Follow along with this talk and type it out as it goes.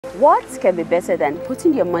What can be better than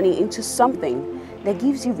putting your money into something that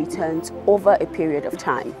gives you returns over a period of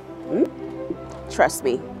time? Trust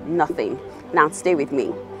me, nothing. Now stay with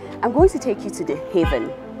me. I'm going to take you to the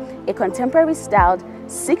Haven, a contemporary styled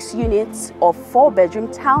 6 units of 4-bedroom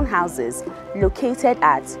townhouses located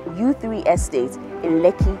at U3 Estate in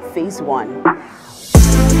Lekki Phase 1.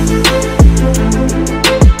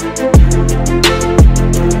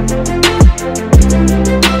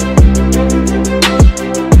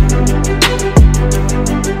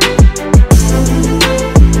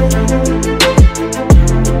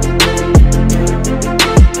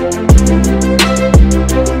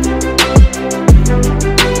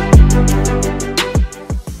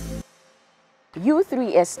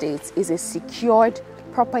 U3 Estate is a secured,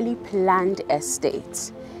 properly planned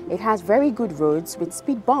estate. It has very good roads with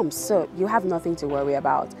speed bumps, so you have nothing to worry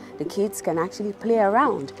about. The kids can actually play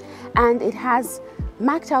around. And it has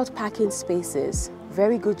marked out parking spaces,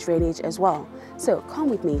 very good drainage as well. So come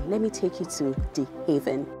with me, let me take you to the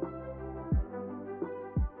Haven.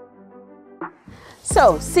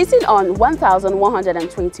 So sitting on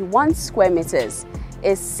 1,121 square meters,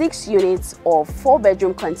 is 6 units of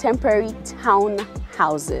 4-bedroom contemporary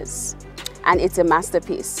townhouses, and it's a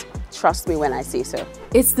masterpiece. Trust me when I say so.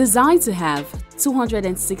 It's designed to have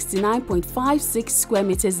 269.56 square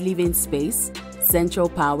meters living space, central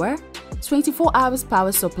power, 24 hours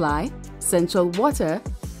power supply, central water,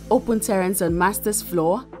 open terrace on master's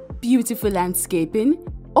floor, beautiful landscaping,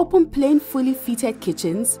 open plan fully fitted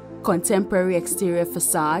kitchens, contemporary exterior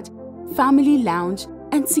facade, family lounge,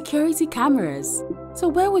 and security cameras. So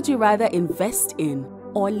where would you rather invest in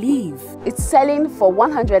or live? It's selling for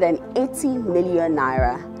 180 million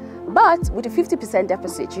naira. But with a 50%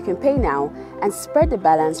 deposit, you can pay now and spread the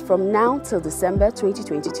balance from now till December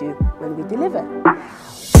 2022 when we deliver.